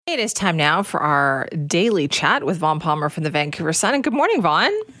It is time now for our daily chat with Vaughn Palmer from the Vancouver Sun. And good morning, Vaughn.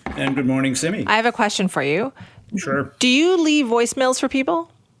 And good morning, Simi. I have a question for you. Sure. Do you leave voicemails for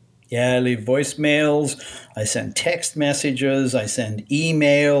people? Yeah, I leave voicemails. I send text messages. I send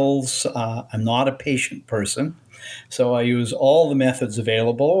emails. I'm not a patient person, so I use all the methods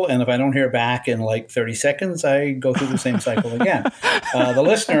available. And if I don't hear back in like 30 seconds, I go through the same cycle again. The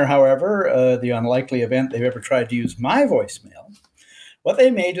listener, however, the unlikely event they've ever tried to use my voicemail, what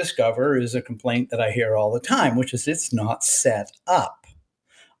they may discover is a complaint that I hear all the time, which is it's not set up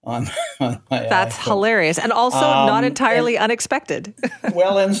on my That's iPhone. Hilarious. And also not entirely unexpected.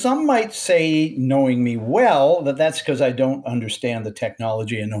 Well, and some might say, knowing me well, that that's because I don't understand the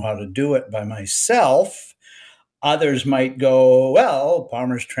technology and know how to do it by myself. Others might go, well,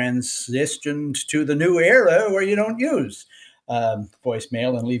 Palmer's transitioned to the new era where you don't use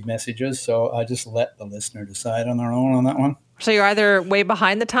voicemail and leave messages. So I just let the listener decide on their own on that one. So you're either way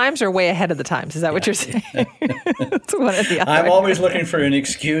behind the times or way ahead of the times. Is that what you're saying? It's one or the other. I'm always looking for an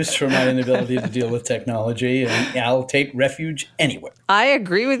excuse for my inability to deal with technology, and I'll take refuge anywhere. I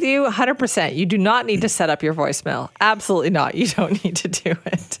agree with you 100%. You do not need to set up your voicemail. Absolutely not. You don't need to do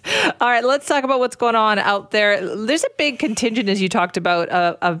it. All right, let's talk about what's going on out there. There's a big contingent, as you talked about,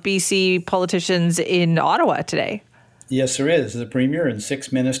 of BC politicians in Ottawa today. Yes, there is. The Premier and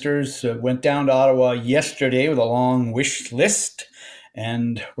 6 ministers went down to Ottawa yesterday with a long wish list,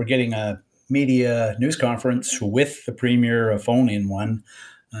 and we're getting a media news conference with the Premier, a phone-in one,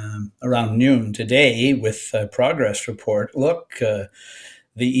 around noon today with a progress report. Look, the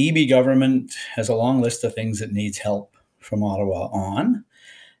EB government has a long list of things it needs help from Ottawa on.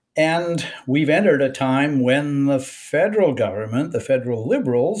 And we've entered a time when the federal government, the federal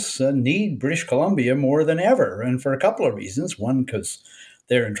Liberals, need British Columbia more than ever. And for a couple of reasons. One, because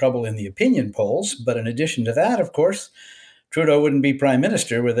they're in trouble in the opinion polls. But in addition to that, of course, Trudeau wouldn't be prime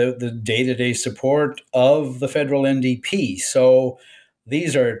minister without the day-to-day support of the federal NDP. So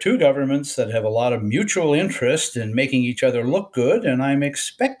these are two governments that have a lot of mutual interest in making each other look good. And I'm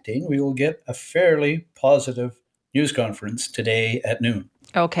expecting we will get a fairly positive news conference today at noon.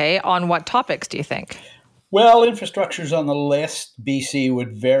 Okay. On what topics do you think? Well, infrastructure's on the list. BC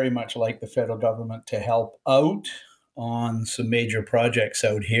would very much like the federal government to help out on some major projects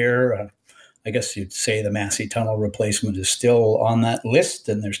out here. I guess you'd say the Massey Tunnel replacement is still on that list,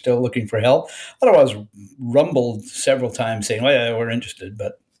 and they're still looking for help. Ottawa's rumbled several times saying, well, yeah, we're interested,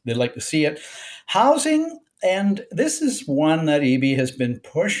 but they'd like to see it. Housing, and this is one that EB has been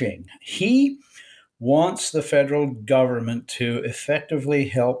pushing. He wants the federal government to effectively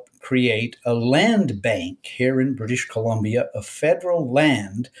help create a land bank here in British Columbia, of federal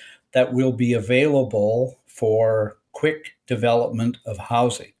land that will be available for quick development of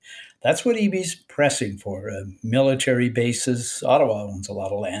housing. That's what EB's pressing for. Military bases. Ottawa owns a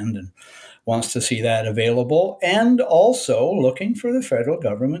lot of land and wants to see that available, and also looking for the federal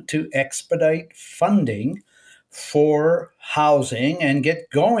government to expedite funding for housing and get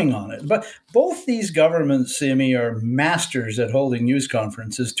going on it. But both these governments, Simi, are masters at holding news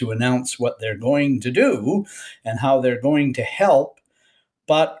conferences to announce what they're going to do and how they're going to help.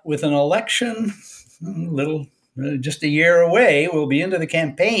 But with an election just a year away, we'll be into the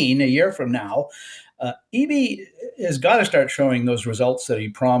campaign a year from now. EB has got to start showing those results that he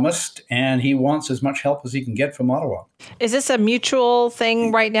promised, and he wants as much help as he can get from Ottawa. Is this a mutual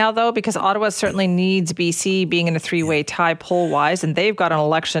thing right now, though? Because Ottawa certainly needs BC being in a three-way tie poll-wise, and they've got an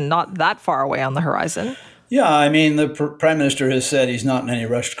election not that far away on the horizon. Yeah, I mean, the Prime Minister has said he's not in any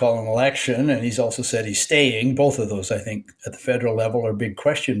rush to call an election, and he's also said he's staying. Both of those, I think, at the federal level are big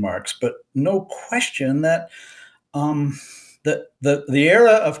question marks, but no question that the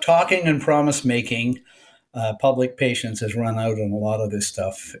era of talking and promise making, public patience has run out on a lot of this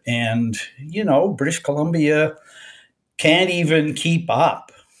stuff. And, British Columbia can't even keep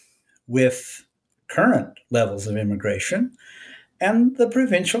up with current levels of immigration. And the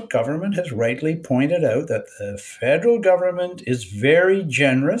provincial government has rightly pointed out that the federal government is very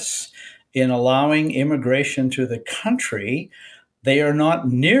generous in allowing immigration to the country. They are not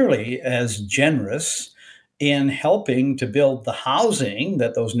nearly as generous in helping to build the housing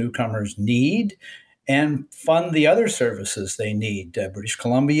that those newcomers need and fund the other services they need. British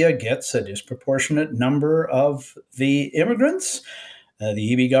Columbia gets a disproportionate number of the immigrants.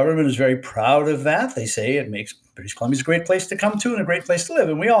 The EB government is very proud of that. They say it makes British Columbia a great place to come to and a great place to live,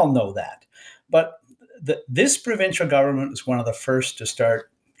 and we all know that. But this provincial government is one of the first to start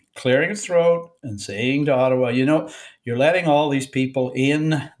clearing its throat and saying to Ottawa, you're letting all these people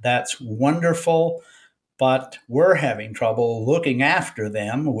in. That's wonderful, but we're having trouble looking after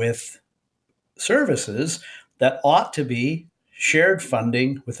them with services that ought to be shared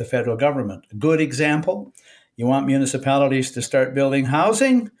funding with the federal government. A good example, you want municipalities to start building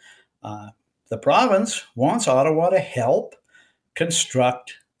housing? The province wants Ottawa to help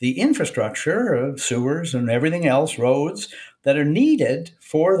construct the infrastructure of sewers and everything else, roads, that are needed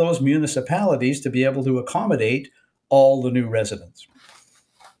for those municipalities to be able to accommodate all the new residents.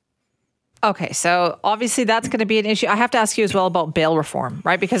 Okay, so obviously that's going to be an issue. I have to ask you as well about bail reform,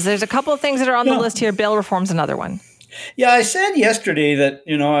 right? Because there's a couple of things that are on the list here. Bail reform's another one. Yeah, I said yesterday that,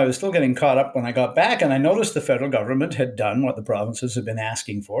 I was still getting caught up when I got back, and I noticed the federal government had done what the provinces have been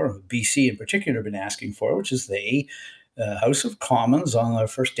asking for, BC in particular have been asking for, which is the House of Commons on their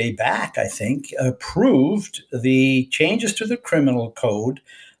first day back, I think, approved the changes to the criminal code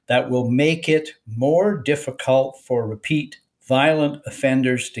that will make it more difficult for repeat violent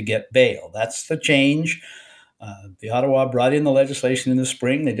offenders to get bail. That's the change. The Ottawa brought in the legislation in the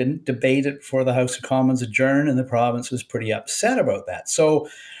spring. They didn't debate it before the House of Commons adjourned, and the province was pretty upset about that. So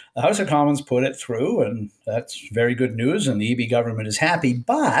the House of Commons put it through, and that's very good news, and the EB government is happy.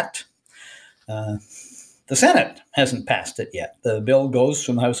 But the Senate hasn't passed it yet. The bill goes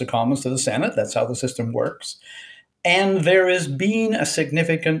from the House of Commons to the Senate. That's how the system works. And there has been a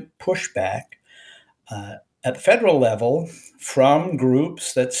significant pushback at the federal level from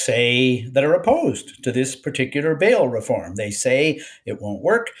groups that are opposed to this particular bail reform. They say it won't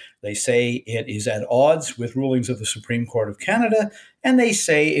work. They say it is at odds with rulings of the Supreme Court of Canada, and they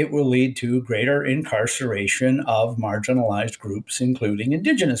say it will lead to greater incarceration of marginalized groups, including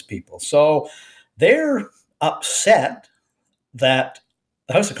Indigenous people. So they're upset that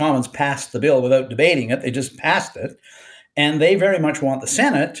the House of Commons passed the bill without debating it. They just passed it, and they very much want the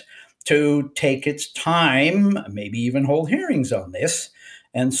Senate to take its time, maybe even hold hearings on this.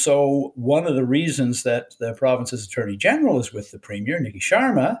 And so one of the reasons that the province's Attorney General is with the Premier, Nikki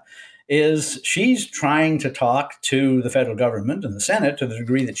Sharma, is she's trying to talk to the federal government and the Senate to the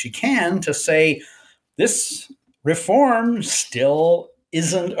degree that she can to say this reform still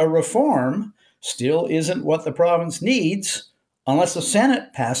isn't a reform, still isn't what the province needs unless the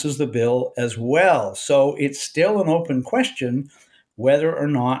Senate passes the bill as well. So it's still an open question whether or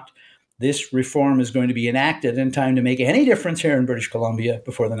not this reform is going to be enacted in time to make any difference here in British Columbia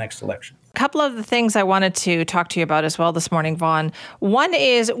before the next election. A couple of the things I wanted to talk to you about as well this morning, Vaughn. One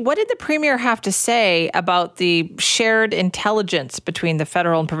is, what did the Premier have to say about the shared intelligence between the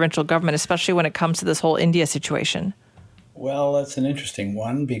federal and provincial government, especially when it comes to this whole India situation? Well, that's an interesting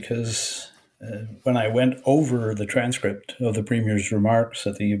one because when I went over the transcript of the Premier's remarks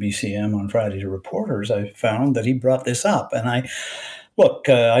at the UBCM on Friday to reporters, I found that he brought this up. And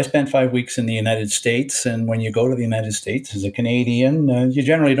I spent 5 weeks in the United States, and when you go to the United States as a Canadian, you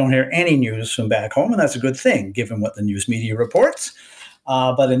generally don't hear any news from back home, and that's a good thing, given what the news media reports.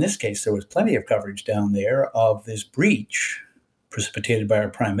 But in this case, there was plenty of coverage down there of this breach precipitated by our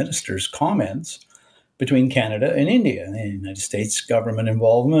Prime Minister's comments between Canada and India, and the United States government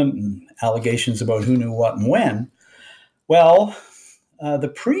involvement and allegations about who knew what and when. Well,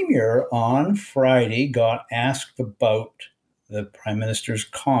 the Premier on Friday got asked about the Prime Minister's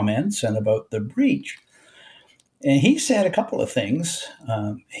comments and about the breach. And he said a couple of things.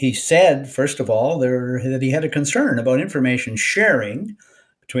 He said, first of all, that he had a concern about information sharing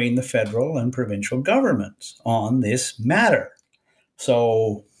between the federal and provincial governments on this matter.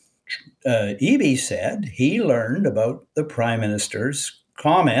 So EB said he learned about the Prime Minister's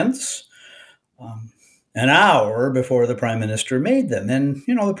comments an hour before the Prime Minister made them. And,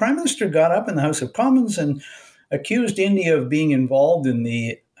 the Prime Minister got up in the House of Commons and accused India of being involved in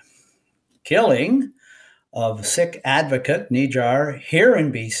the killing of Sikh advocate Nijar here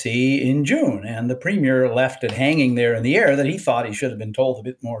in BC in June. And the Premier left it hanging there in the air that he thought he should have been told a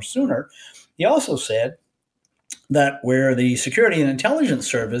bit more sooner. He also said that where the Security and Intelligence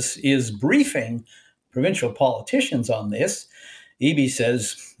Service is briefing provincial politicians on this, EB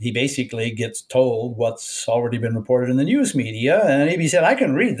says he basically gets told what's already been reported in the news media. And EB said, I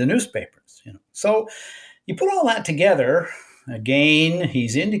can read the newspapers. So you put all that together, again,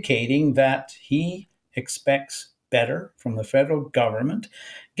 he's indicating that he expects better from the federal government,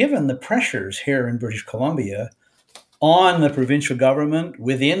 given the pressures here in British Columbia on the provincial government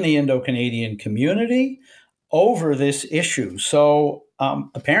within the Indo-Canadian community over this issue. So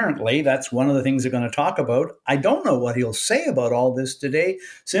apparently that's one of the things they're going to talk about. I don't know what he'll say about all this today,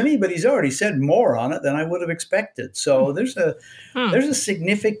 Simi, but he's already said more on it than I would have expected. So there's a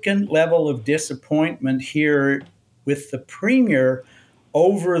significant level of disappointment here with the Premier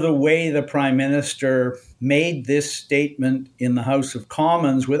over the way the Prime Minister made this statement in the House of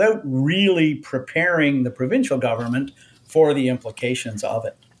Commons without really preparing the provincial government for the implications of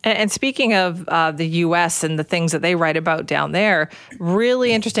it. And speaking of the U.S. and the things that they write about down there,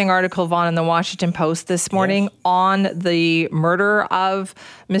 really interesting article, Vaughn, in the Washington Post this morning on the murder of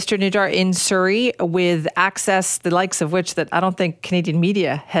Mr. Nijjar in Surrey, with access, the likes of which that I don't think Canadian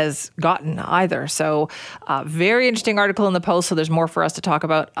media has gotten either. So very interesting article in the Post. So there's more for us to talk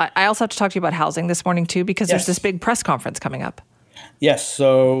about. I also have to talk to you about housing this morning, too, because there's this big press conference coming up. Yes.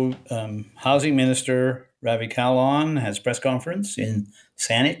 So Housing Minister Ravi Kahlon has press conference in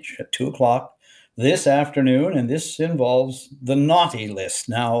Saanich at 2:00 this afternoon, and this involves the naughty list.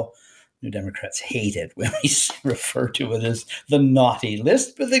 Now, New Democrats hate it when we refer to it as the naughty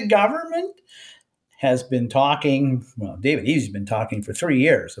list, but the government has been talking, well, David Eve's been talking for 3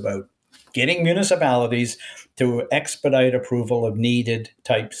 years about getting municipalities to expedite approval of needed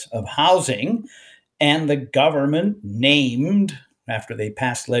types of housing, and the government named, after they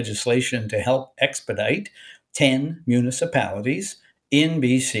passed legislation to help expedite, 10 municipalities in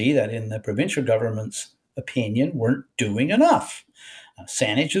BC that, in the provincial government's opinion, weren't doing enough.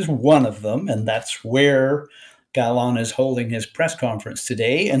 Saanich is one of them, and that's where Kahlon is holding his press conference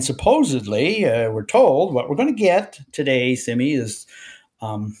today. And supposedly, we're told, what we're going to get today, Simi, is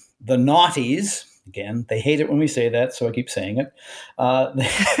the naughties. Again, they hate it when we say that, so I keep saying it.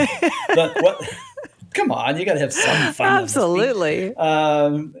 Come on, you got to have some fun. Absolutely.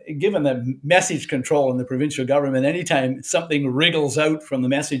 Given the message control in the provincial government, anytime something wriggles out from the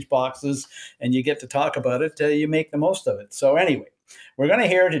message boxes and you get to talk about it, you make the most of it. So anyway, we're going to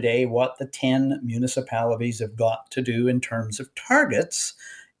hear today what the 10 municipalities have got to do in terms of targets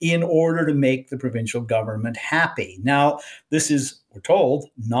in order to make the provincial government happy. Now, this is, we're told,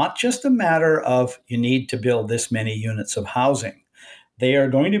 not just a matter of you need to build this many units of housing. They are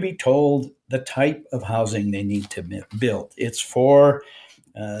going to be told the type of housing they need to build. It's for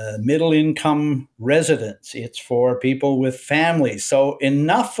middle-income residents. It's for people with families. So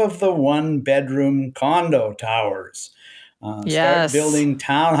enough of the one-bedroom condo towers. Start building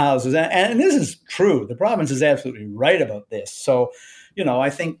townhouses. And this is true. The province is absolutely right about this. So,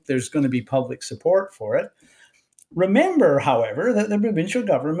 I think there's going to be public support for it. Remember, however, that the provincial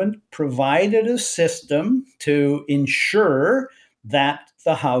government provided a system to ensure that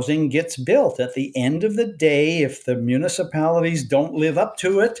the housing gets built. At the end of the day, if the municipalities don't live up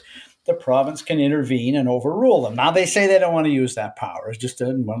to it, the province can intervene and overrule them. Now, they say they don't want to use that power. It's just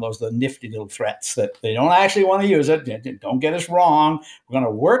one of those nifty little threats that they don't actually want to use it. Don't get us wrong. We're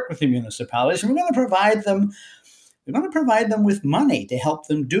going to work with the municipalities, and we're going to provide them with money to help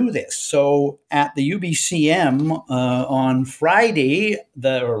them do this. So at the UBCM on Friday,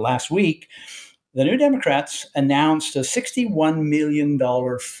 or last week, the New Democrats announced a $61 million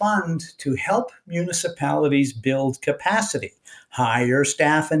fund to help municipalities build capacity, hire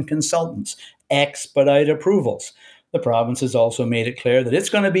staff and consultants, expedite approvals. The province has also made it clear that it's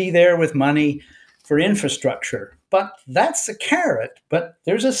going to be there with money for infrastructure. But that's the carrot. But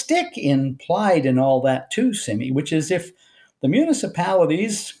there's a stick implied in all that too, Simi, which is if the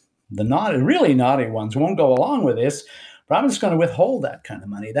municipalities, the really naughty ones, won't go along with this, the province is going to withhold that kind of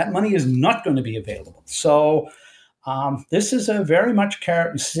money. That money is not going to be available. So this is a very much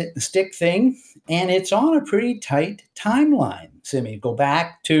carrot and stick thing, and it's on a pretty tight timeline, Simi. Go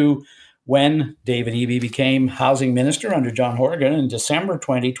back to when David Eby became housing minister under John Horgan in December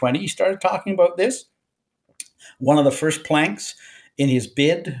 2020. He started talking about this. One of the first planks in his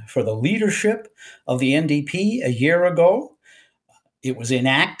bid for the leadership of the NDP a year ago. It was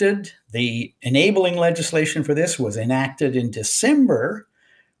enacted. The enabling legislation for this was enacted in December.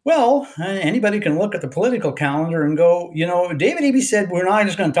 Well, anybody can look at the political calendar and go, David Eby said, we're not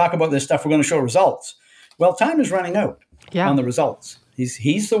just going to talk about this stuff, we're going to show results. Well, time is running out on the results.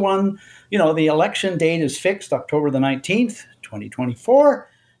 He's the one, the election date is fixed, October the 19th, 2024.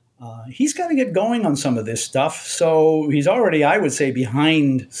 He's got to get going on some of this stuff. So he's already, I would say,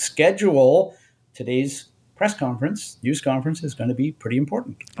 behind schedule. Today's news conference is going to be pretty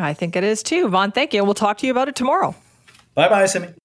important. I think it is too. Vaughn, thank you. We'll talk to you about it tomorrow. Bye-bye, Simi.